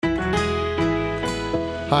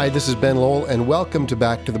Hi, this is Ben Lowell, and welcome to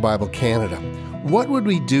Back to the Bible Canada. What would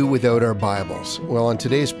we do without our Bibles? Well, on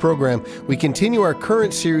today's program, we continue our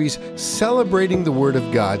current series, Celebrating the Word of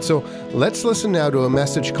God. So let's listen now to a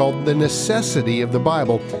message called The Necessity of the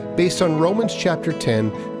Bible, based on Romans chapter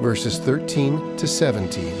 10, verses 13 to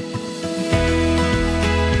 17.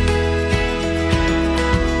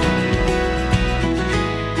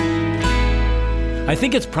 I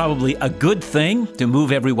think it's probably a good thing to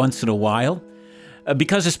move every once in a while,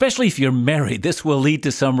 because especially if you're married, this will lead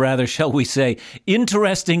to some rather, shall we say,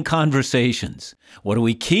 interesting conversations. What do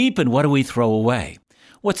we keep and what do we throw away?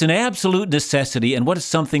 What's an absolute necessity and what is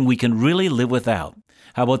something we can really live without?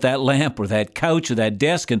 How about that lamp or that couch or that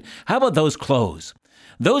desk? And how about those clothes?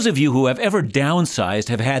 Those of you who have ever downsized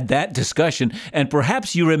have had that discussion, and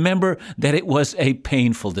perhaps you remember that it was a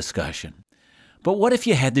painful discussion. But what if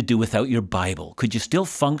you had to do without your Bible? Could you still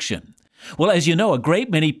function? Well, as you know, a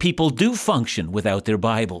great many people do function without their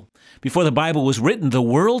Bible. Before the Bible was written, the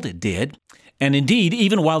world did. And indeed,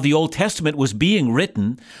 even while the Old Testament was being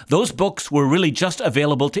written, those books were really just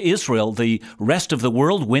available to Israel. The rest of the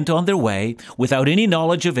world went on their way without any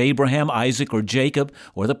knowledge of Abraham, Isaac, or Jacob,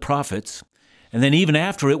 or the prophets. And then even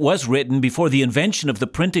after it was written, before the invention of the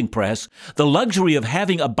printing press, the luxury of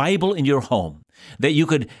having a Bible in your home that you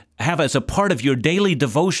could have as a part of your daily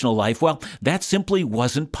devotional life, well, that simply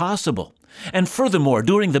wasn't possible. And furthermore,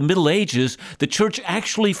 during the Middle Ages, the church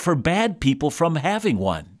actually forbade people from having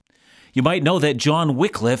one. You might know that John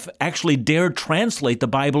Wycliffe actually dared translate the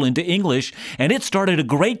Bible into English, and it started a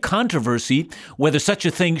great controversy whether such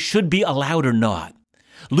a thing should be allowed or not.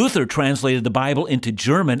 Luther translated the Bible into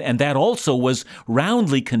German, and that also was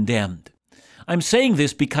roundly condemned. I'm saying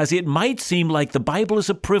this because it might seem like the Bible is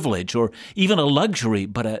a privilege or even a luxury,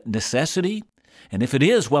 but a necessity. And if it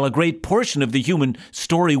is, well, a great portion of the human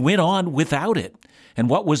story went on without it. And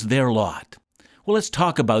what was their lot? Well, let's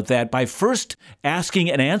talk about that by first asking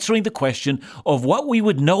and answering the question of what we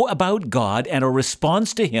would know about God and our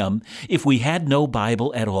response to Him if we had no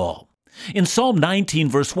Bible at all. In Psalm 19,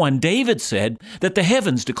 verse 1, David said that the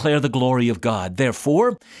heavens declare the glory of God.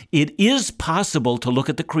 Therefore, it is possible to look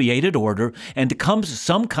at the created order and to come to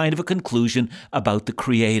some kind of a conclusion about the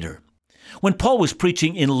Creator. When Paul was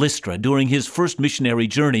preaching in Lystra during his first missionary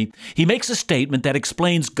journey, he makes a statement that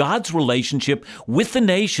explains God's relationship with the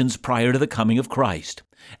nations prior to the coming of Christ.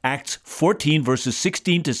 Acts 14, verses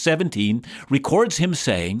 16 to 17, records him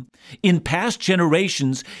saying, "In past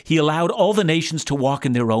generations he allowed all the nations to walk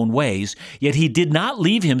in their own ways, yet he did not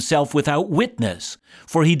leave himself without witness.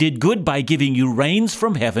 For he did good by giving you rains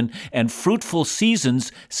from heaven and fruitful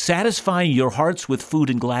seasons, satisfying your hearts with food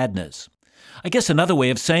and gladness." I guess another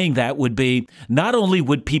way of saying that would be, not only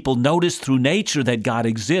would people notice through nature that God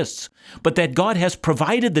exists, but that God has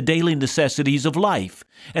provided the daily necessities of life,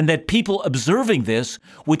 and that people observing this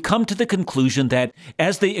would come to the conclusion that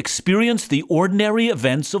as they experience the ordinary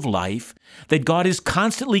events of life, that God is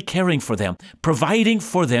constantly caring for them, providing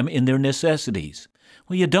for them in their necessities.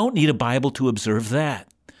 Well, you don't need a Bible to observe that.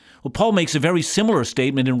 Well, Paul makes a very similar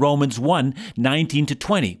statement in Romans 1, 19 to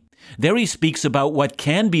 20. There he speaks about what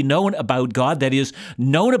can be known about God, that is,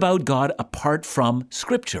 known about God apart from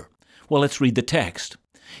Scripture. Well, let's read the text.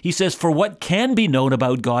 He says, "For what can be known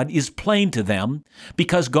about God is plain to them,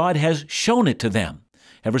 because God has shown it to them.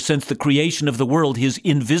 Ever since the creation of the world, His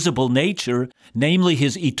invisible nature, namely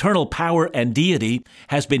His eternal power and deity,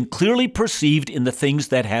 has been clearly perceived in the things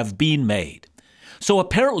that have been made." So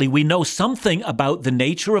apparently we know something about the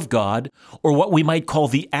nature of God, or what we might call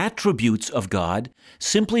the attributes of God,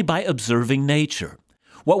 simply by observing nature.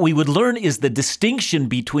 What we would learn is the distinction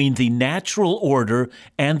between the natural order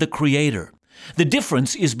and the Creator. The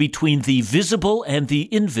difference is between the visible and the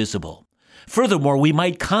invisible. Furthermore, we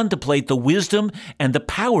might contemplate the wisdom and the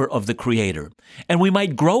power of the Creator, and we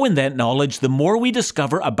might grow in that knowledge the more we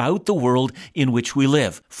discover about the world in which we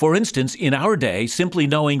live. For instance, in our day, simply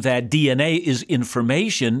knowing that DNA is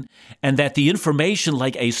information and that the information,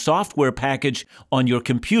 like a software package on your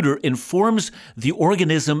computer, informs the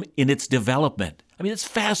organism in its development. I mean, it's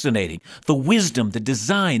fascinating. The wisdom, the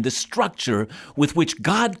design, the structure with which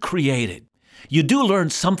God created. You do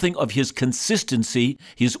learn something of His consistency,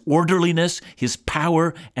 His orderliness, His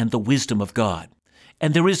power, and the wisdom of God.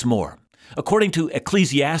 And there is more. According to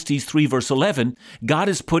Ecclesiastes 3 verse 11, God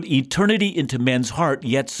has put eternity into men's heart,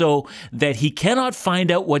 yet so that he cannot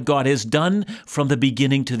find out what God has done from the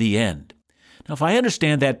beginning to the end. Now, if I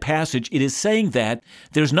understand that passage, it is saying that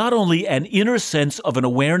there's not only an inner sense of an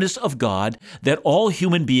awareness of God that all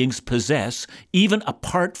human beings possess, even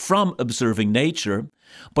apart from observing nature,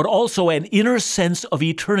 but also an inner sense of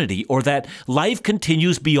eternity, or that life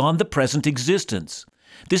continues beyond the present existence.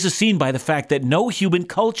 This is seen by the fact that no human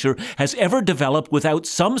culture has ever developed without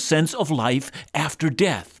some sense of life after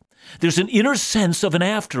death. There's an inner sense of an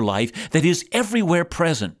afterlife that is everywhere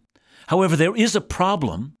present. However, there is a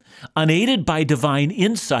problem. Unaided by divine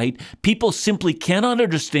insight, people simply cannot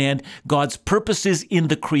understand God's purposes in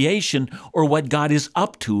the creation, or what God is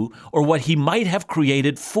up to, or what He might have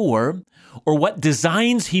created for, or what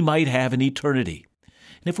designs He might have in eternity.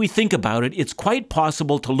 And if we think about it, it's quite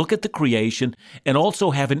possible to look at the creation and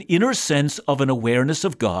also have an inner sense of an awareness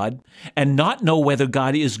of God and not know whether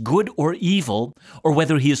God is good or evil, or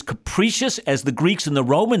whether He is capricious, as the Greeks and the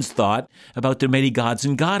Romans thought about their many gods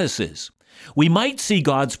and goddesses. We might see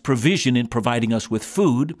God's provision in providing us with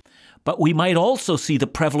food, but we might also see the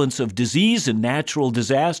prevalence of disease and natural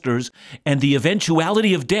disasters and the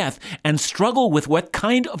eventuality of death, and struggle with what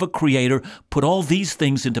kind of a creator put all these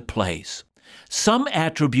things into place. Some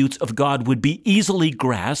attributes of God would be easily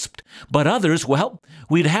grasped, but others, well,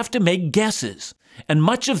 we'd have to make guesses. And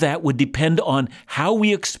much of that would depend on how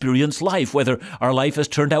we experience life, whether our life has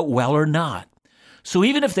turned out well or not. So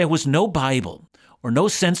even if there was no Bible or no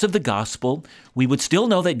sense of the gospel, we would still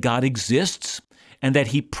know that God exists and that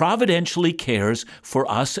He providentially cares for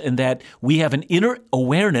us, and that we have an inner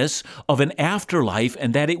awareness of an afterlife,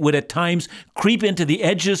 and that it would at times creep into the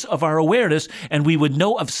edges of our awareness, and we would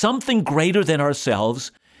know of something greater than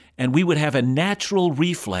ourselves, and we would have a natural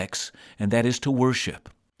reflex, and that is to worship.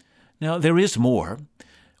 Now, there is more.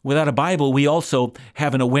 Without a Bible, we also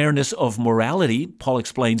have an awareness of morality. Paul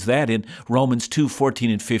explains that in Romans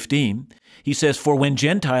 2:14 and 15. He says, "For when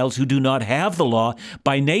Gentiles who do not have the law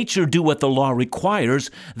by nature do what the law requires,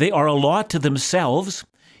 they are a law to themselves,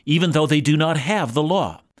 even though they do not have the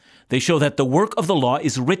law. They show that the work of the law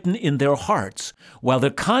is written in their hearts, while their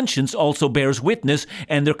conscience also bears witness,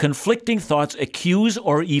 and their conflicting thoughts accuse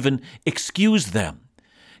or even excuse them."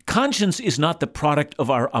 Conscience is not the product of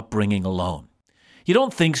our upbringing alone. You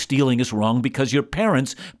don't think stealing is wrong because your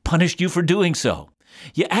parents punished you for doing so.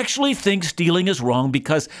 You actually think stealing is wrong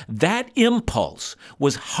because that impulse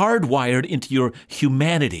was hardwired into your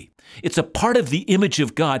humanity. It's a part of the image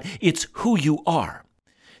of God. It's who you are.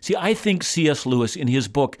 See, I think C.S. Lewis, in his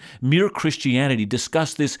book, Mere Christianity,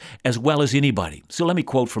 discussed this as well as anybody. So let me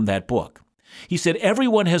quote from that book. He said,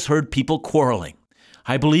 "Everyone has heard people quarreling.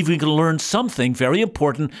 I believe we can learn something very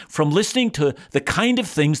important from listening to the kind of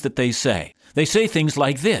things that they say. They say things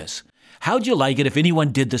like this: how'd you like it if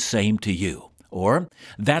anyone did the same to you? Or,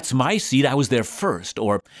 that's my seat, I was there first.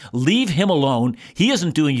 Or, leave him alone, he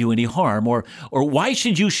isn't doing you any harm. Or why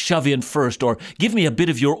should you shove in first? Or, give me a bit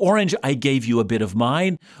of your orange, I gave you a bit of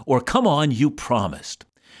mine. Or, come on, you promised."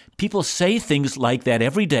 People say things like that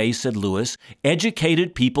every day, said Lewis,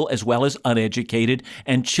 educated people as well as uneducated,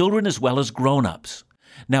 and children as well as grown-ups.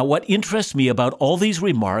 Now, what interests me about all these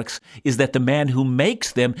remarks is that the man who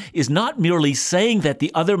makes them is not merely saying that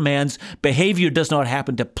the other man's behavior does not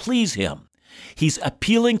happen to please him. He's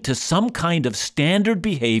appealing to some kind of standard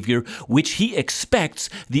behavior which he expects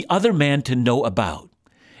the other man to know about.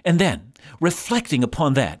 And then, reflecting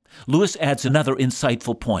upon that, Lewis adds another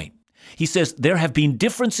insightful point. He says there have been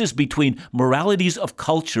differences between moralities of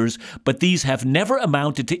cultures, but these have never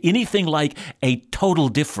amounted to anything like a total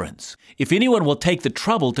difference. If anyone will take the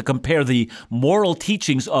trouble to compare the moral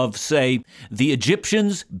teachings of, say, the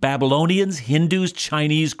Egyptians, Babylonians, Hindus,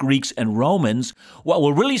 Chinese, Greeks, and Romans, what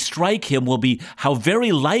will really strike him will be how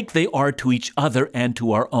very like they are to each other and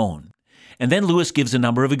to our own. And then Lewis gives a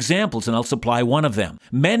number of examples, and I'll supply one of them.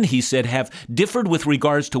 Men, he said, have differed with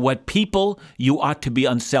regards to what people you ought to be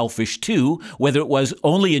unselfish to, whether it was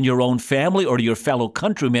only in your own family or to your fellow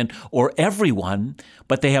countrymen or everyone,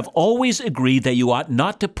 but they have always agreed that you ought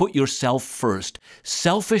not to put yourself first.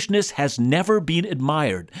 Selfishness has never been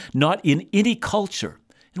admired, not in any culture.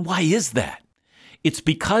 And why is that? It's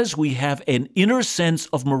because we have an inner sense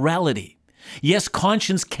of morality. Yes,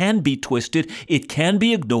 conscience can be twisted, it can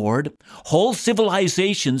be ignored. Whole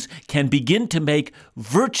civilizations can begin to make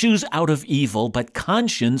virtues out of evil, but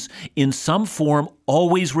conscience in some form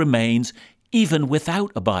always remains, even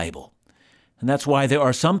without a Bible. And that's why there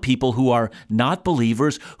are some people who are not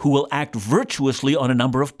believers who will act virtuously on a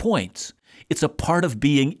number of points. It's a part of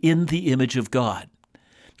being in the image of God.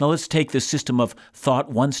 Now let's take this system of thought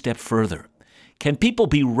one step further. Can people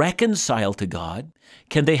be reconciled to God?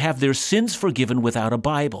 Can they have their sins forgiven without a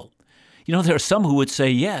Bible? You know, there are some who would say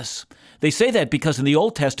yes. They say that because in the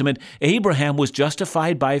Old Testament, Abraham was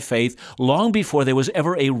justified by faith long before there was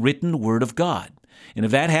ever a written word of God. And if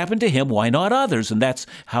that happened to him, why not others? And that's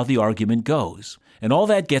how the argument goes. And all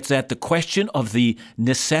that gets at the question of the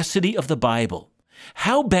necessity of the Bible.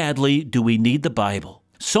 How badly do we need the Bible?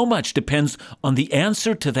 So much depends on the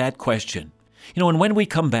answer to that question. And when we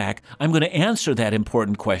come back, I'm going to answer that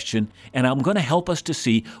important question, and I'm going to help us to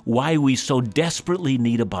see why we so desperately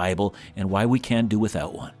need a Bible and why we can't do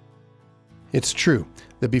without one. It's true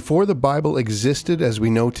that before the Bible existed as we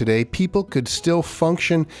know today, people could still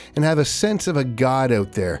function and have a sense of a God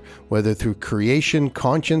out there, whether through creation,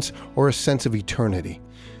 conscience, or a sense of eternity.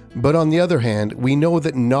 But on the other hand, we know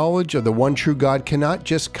that knowledge of the one true God cannot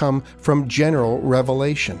just come from general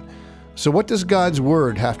revelation. So what does God's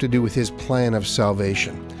Word have to do with His plan of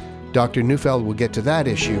salvation? Dr. Neufeld will get to that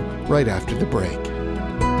issue right after the break.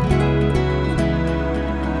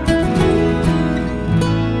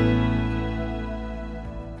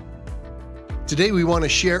 Today we want to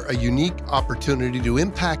share a unique opportunity to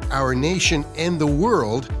impact our nation and the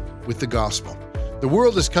world with the gospel. The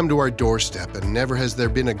world has come to our doorstep, and never has there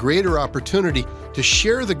been a greater opportunity to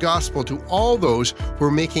share the gospel to all those who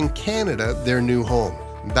are making Canada their new home.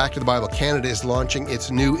 Back to the Bible Canada is launching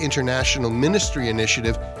its new international ministry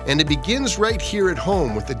initiative, and it begins right here at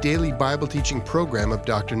home with the daily Bible teaching program of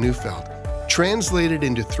Dr. Neufeld, translated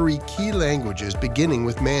into 3 key languages beginning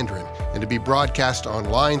with Mandarin, and to be broadcast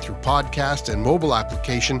online through podcast and mobile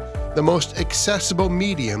application, the most accessible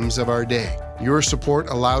mediums of our day. Your support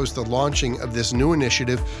allows the launching of this new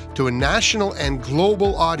initiative to a national and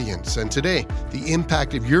global audience, and today, the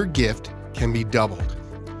impact of your gift can be doubled.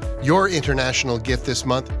 Your international gift this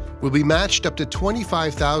month will be matched up to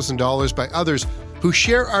 $25,000 by others who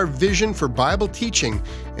share our vision for Bible teaching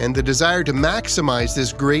and the desire to maximize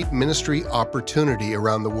this great ministry opportunity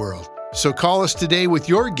around the world. So call us today with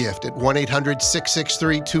your gift at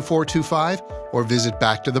 1-800-663-2425 or visit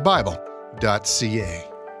backtothebible.ca.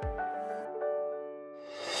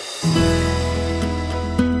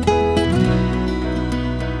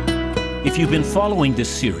 If you've been following this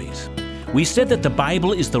series, we said that the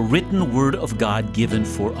Bible is the written Word of God given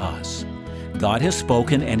for us. God has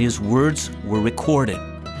spoken and His words were recorded.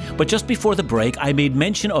 But just before the break, I made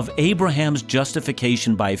mention of Abraham's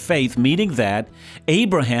justification by faith, meaning that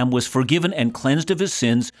Abraham was forgiven and cleansed of his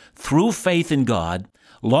sins through faith in God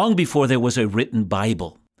long before there was a written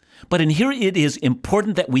Bible. But in here it is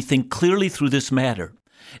important that we think clearly through this matter.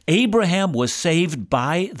 Abraham was saved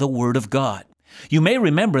by the Word of God. You may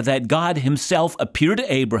remember that God Himself appeared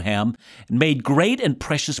to Abraham and made great and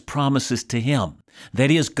precious promises to him. That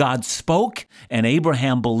is, God spoke and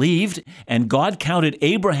Abraham believed, and God counted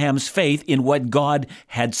Abraham's faith in what God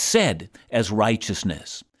had said as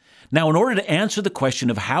righteousness. Now, in order to answer the question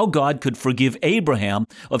of how God could forgive Abraham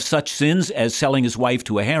of such sins as selling his wife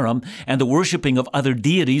to a harem and the worshiping of other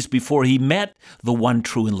deities before he met the one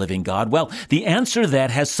true and living God, well, the answer to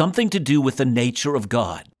that has something to do with the nature of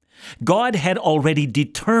God. God had already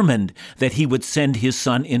determined that He would send His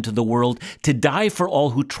Son into the world to die for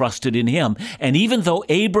all who trusted in Him. And even though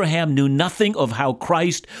Abraham knew nothing of how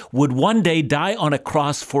Christ would one day die on a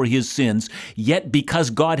cross for his sins, yet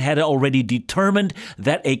because God had already determined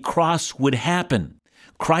that a cross would happen,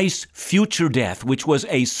 Christ's future death, which was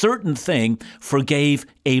a certain thing, forgave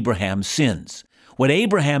Abraham's sins. What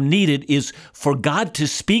Abraham needed is for God to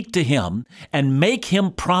speak to him and make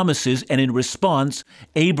him promises, and in response,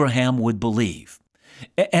 Abraham would believe.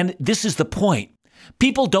 And this is the point.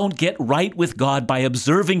 People don't get right with God by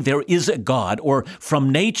observing there is a God, or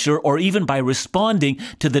from nature, or even by responding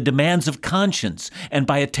to the demands of conscience and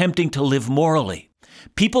by attempting to live morally.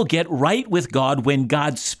 People get right with God when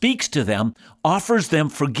God speaks to them, offers them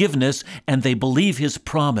forgiveness, and they believe His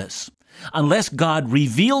promise. Unless God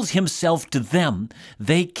reveals Himself to them,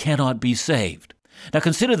 they cannot be saved. Now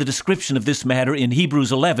consider the description of this matter in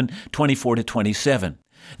Hebrews 11:24-27.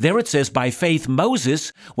 There it says, "By faith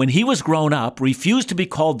Moses, when he was grown up, refused to be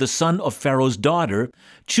called the son of Pharaoh's daughter,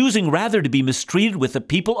 choosing rather to be mistreated with the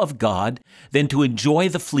people of God than to enjoy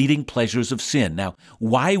the fleeting pleasures of sin." Now,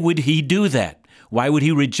 why would he do that? Why would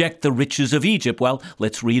he reject the riches of Egypt? Well,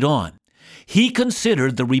 let's read on. He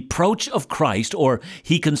considered the reproach of Christ, or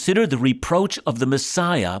he considered the reproach of the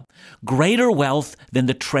Messiah, greater wealth than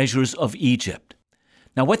the treasures of Egypt.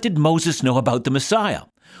 Now, what did Moses know about the Messiah?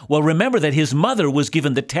 Well, remember that his mother was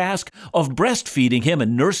given the task of breastfeeding him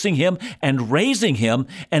and nursing him and raising him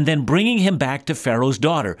and then bringing him back to Pharaoh's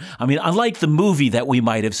daughter. I mean, unlike the movie that we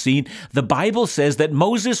might have seen, the Bible says that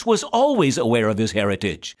Moses was always aware of his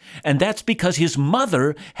heritage. And that's because his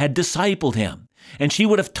mother had discipled him. And she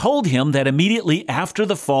would have told him that immediately after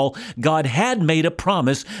the fall, God had made a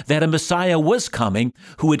promise that a Messiah was coming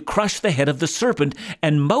who would crush the head of the serpent,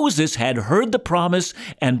 and Moses had heard the promise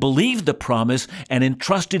and believed the promise and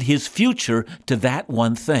entrusted his future to that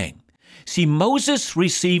one thing. See, Moses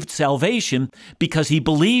received salvation because he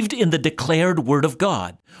believed in the declared word of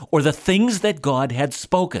God, or the things that God had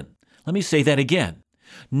spoken. Let me say that again.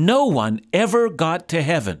 No one ever got to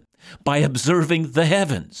heaven by observing the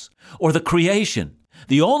heavens or the creation.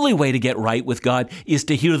 The only way to get right with God is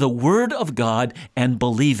to hear the Word of God and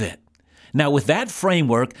believe it. Now, with that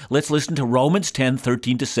framework, let's listen to Romans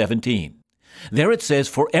 10:13-17. There it says,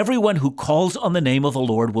 "For everyone who calls on the name of the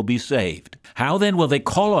Lord will be saved. How then will they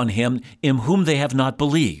call on him in whom they have not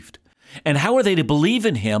believed? And how are they to believe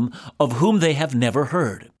in him of whom they have never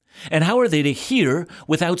heard? And how are they to hear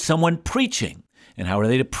without someone preaching? And how are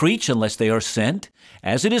they to preach unless they are sent?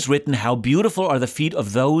 As it is written, how beautiful are the feet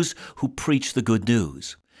of those who preach the good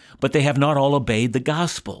news. But they have not all obeyed the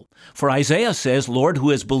gospel. For Isaiah says, Lord, who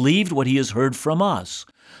has believed what he has heard from us?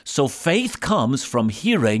 So faith comes from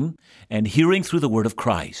hearing, and hearing through the word of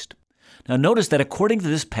Christ." Now notice that according to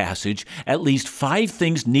this passage, at least 5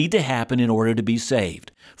 things need to happen in order to be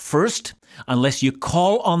saved. First, unless you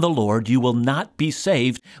call on the Lord, you will not be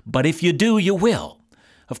saved, but if you do, you will.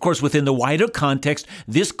 Of course, within the wider context,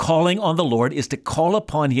 this calling on the Lord is to call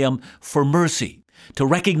upon him for mercy, to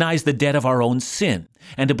recognize the debt of our own sin,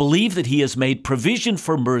 and to believe that he has made provision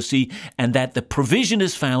for mercy and that the provision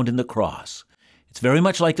is found in the cross. It's very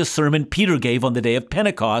much like the sermon Peter gave on the day of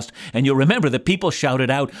Pentecost, and you'll remember the people shouted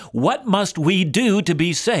out, "What must we do to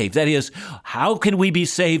be saved?" That is, how can we be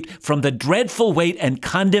saved from the dreadful weight and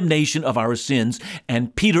condemnation of our sins?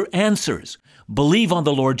 And Peter answers, "Believe on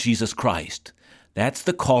the Lord Jesus Christ." That's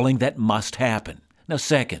the calling that must happen. Now,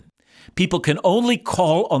 second, people can only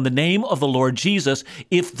call on the name of the Lord Jesus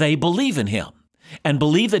if they believe in him and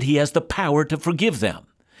believe that he has the power to forgive them.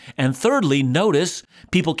 And thirdly, notice,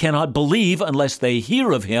 people cannot believe unless they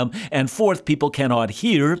hear of him. And fourth, people cannot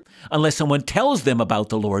hear unless someone tells them about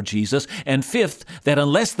the Lord Jesus. And fifth, that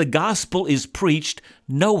unless the gospel is preached,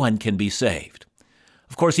 no one can be saved.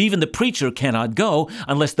 Of course, even the preacher cannot go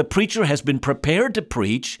unless the preacher has been prepared to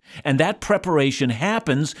preach, and that preparation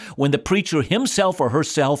happens when the preacher himself or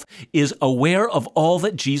herself is aware of all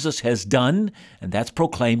that Jesus has done, and that's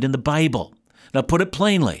proclaimed in the Bible. Now, put it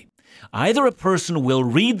plainly, either a person will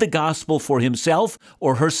read the gospel for himself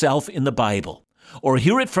or herself in the Bible, or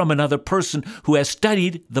hear it from another person who has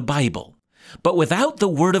studied the Bible. But without the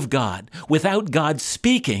Word of God, without God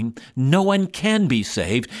speaking, no one can be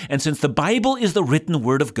saved. And since the Bible is the written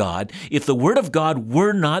Word of God, if the Word of God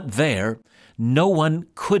were not there, no one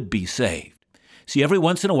could be saved. See, every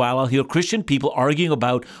once in a while I'll hear Christian people arguing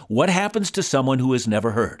about what happens to someone who has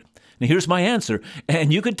never heard. Now here's my answer,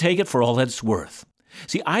 and you can take it for all that it's worth.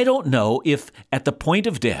 See, I don't know if at the point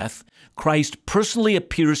of death, Christ personally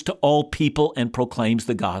appears to all people and proclaims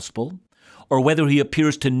the gospel, or whether he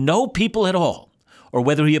appears to no people at all, or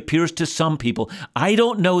whether he appears to some people. I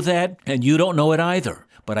don't know that, and you don't know it either.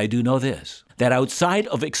 But I do know this, that outside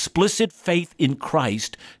of explicit faith in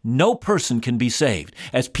Christ, no person can be saved.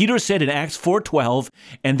 As Peter said in Acts 4:12,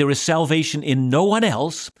 "And there is salvation in no one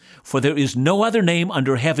else, for there is no other name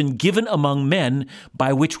under heaven given among men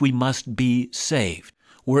by which we must be saved."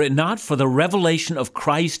 Were it not for the revelation of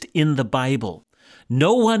Christ in the Bible,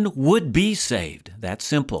 no one would be saved. That's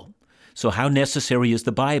simple. So how necessary is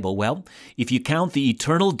the Bible? Well, if you count the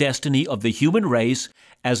eternal destiny of the human race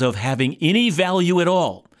as of having any value at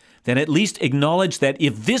all, then at least acknowledge that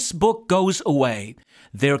if this book goes away,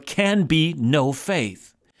 there can be no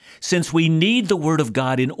faith. Since we need the Word of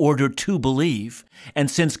God in order to believe,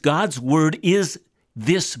 and since God's Word is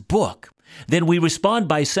this book, then we respond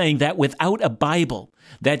by saying that without a Bible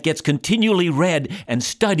that gets continually read and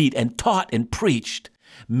studied and taught and preached,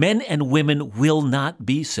 men and women will not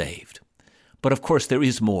be saved. But of course, there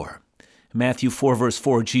is more. Matthew 4, verse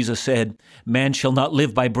 4, Jesus said, "Man shall not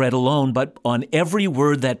live by bread alone, but on every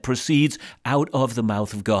word that proceeds out of the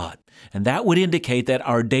mouth of God." And that would indicate that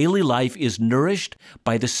our daily life is nourished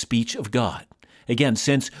by the speech of God. Again,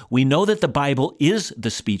 since we know that the Bible is the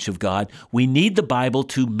speech of God, we need the Bible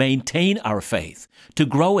to maintain our faith, to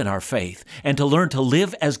grow in our faith, and to learn to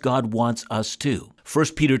live as God wants us to.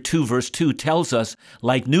 1 Peter 2, verse 2 tells us,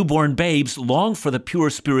 "Like newborn babes, long for the pure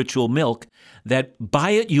spiritual milk, that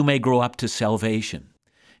by it you may grow up to salvation."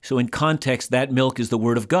 So in context, that milk is the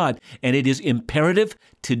Word of God, and it is imperative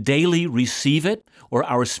to daily receive it, or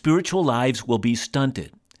our spiritual lives will be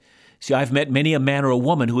stunted. See, I've met many a man or a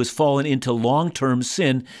woman who has fallen into long-term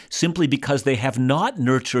sin simply because they have not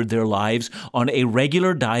nurtured their lives on a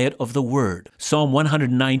regular diet of the Word. Psalm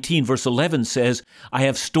 119, verse 11 says, "I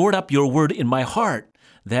have stored up your word in my heart,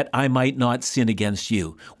 that I might not sin against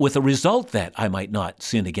you," with the result that I might not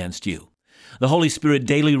sin against you. The Holy Spirit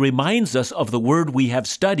daily reminds us of the Word we have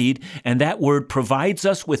studied, and that Word provides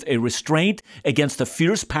us with a restraint against the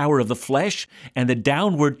fierce power of the flesh and the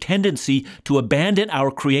downward tendency to abandon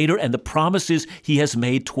our Creator and the promises He has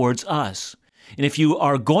made towards us. And if you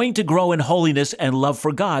are going to grow in holiness and love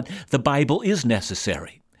for God, the Bible is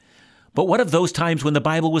necessary. But what of those times when the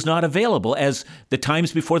Bible was not available, as the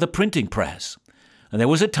times before the printing press? And there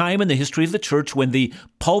was a time in the history of the church when the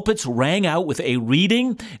pulpits rang out with a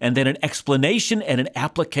reading and then an explanation and an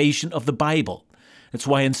application of the Bible. That's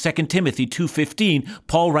why in 2 Timothy 2:15,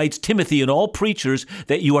 Paul writes, Timothy and all preachers,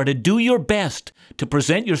 that you are to do your best to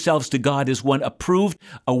present yourselves to God as one approved,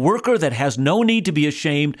 a worker that has no need to be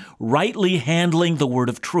ashamed, rightly handling the word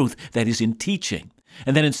of truth, that is in teaching.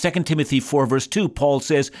 And then in 2 Timothy 4 verse 2, Paul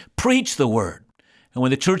says, preach the word. And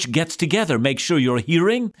when the church gets together, make sure you're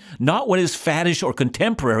hearing not what is faddish or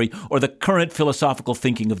contemporary or the current philosophical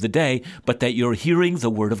thinking of the day, but that you're hearing the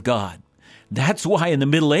word of God. That's why in the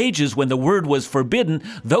Middle Ages, when the word was forbidden,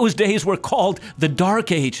 those days were called the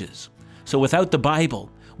Dark Ages. So without the Bible,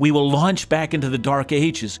 we will launch back into the Dark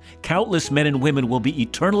Ages. Countless men and women will be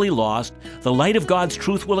eternally lost, the light of God's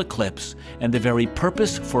truth will eclipse, and the very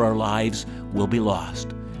purpose for our lives will be lost.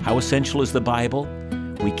 How essential is the Bible?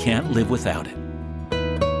 We can't live without it.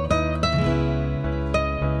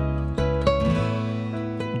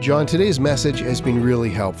 John, today's message has been really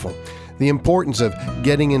helpful. The importance of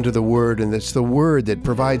getting into the Word, and it's the Word that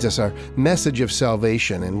provides us our message of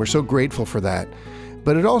salvation, and we're so grateful for that.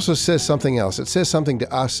 But it also says something else. It says something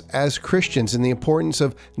to us as Christians in the importance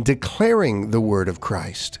of declaring the Word of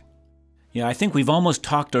Christ. Yeah, I think we've almost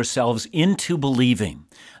talked ourselves into believing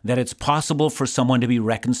that it's possible for someone to be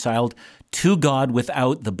reconciled to God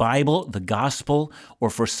without the Bible, the gospel, or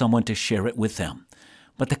for someone to share it with them.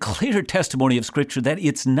 But the clear testimony of Scripture that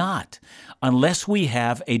it's not, unless we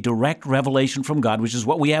have a direct revelation from God, which is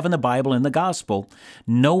what we have in the Bible and the gospel,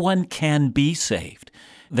 no one can be saved.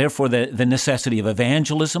 Therefore, the necessity of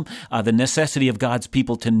evangelism, the necessity of God's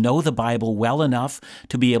people to know the Bible well enough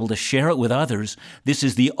to be able to share it with others, this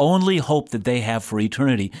is the only hope that they have for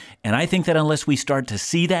eternity. And I think that unless we start to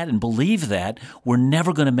see that and believe that, we're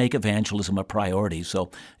never going to make evangelism a priority.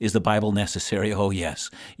 So is the Bible necessary? Oh,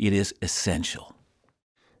 yes, it is essential.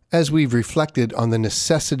 As we've reflected on the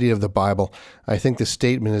necessity of the Bible, I think the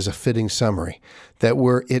statement is a fitting summary, that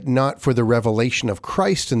were it not for the revelation of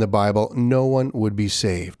Christ in the Bible, no one would be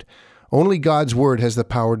saved. Only God's Word has the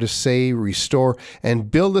power to save, restore,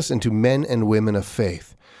 and build us into men and women of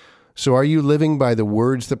faith. So are you living by the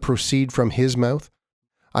words that proceed from His mouth?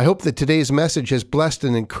 I hope that today's message has blessed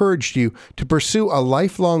and encouraged you to pursue a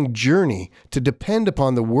lifelong journey to depend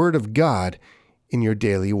upon the Word of God in your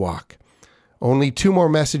daily walk. Only 2 more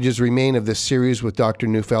messages remain of this series with Dr.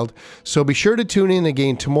 Neufeld, so be sure to tune in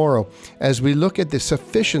again tomorrow as we look at the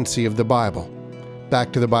sufficiency of the Bible.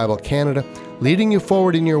 Back to the Bible Canada, leading you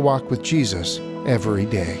forward in your walk with Jesus every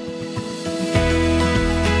day.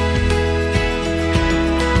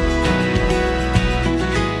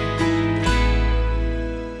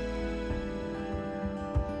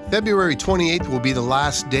 February 28th will be the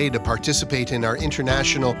last day to participate in our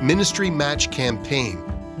International Ministry Match campaign.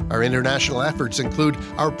 Our international efforts include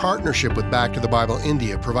our partnership with Back to the Bible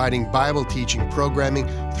India, providing Bible teaching programming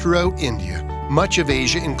throughout India, much of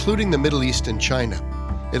Asia, including the Middle East and China.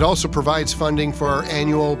 It also provides funding for our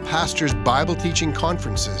annual Pastors Bible Teaching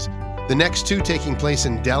Conferences, the next 2 taking place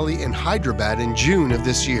in Delhi and Hyderabad in June of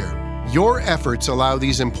this year. Your efforts allow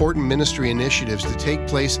these important ministry initiatives to take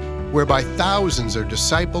place, whereby thousands are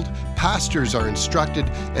discipled, pastors are instructed,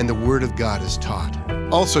 and the Word of God is taught.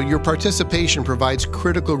 Also, your participation provides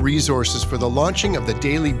critical resources for the launching of the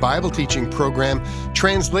daily Bible teaching program,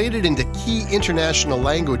 translated into key international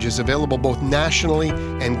languages available both nationally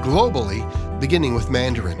and globally, beginning with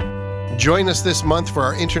Mandarin. Join us this month for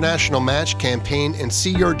our International Match campaign and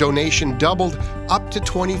see your donation doubled up to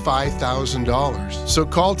 $25,000. So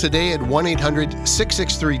call today at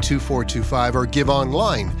 1-800-663-2425 or give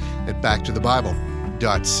online at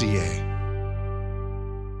backtothebible.ca.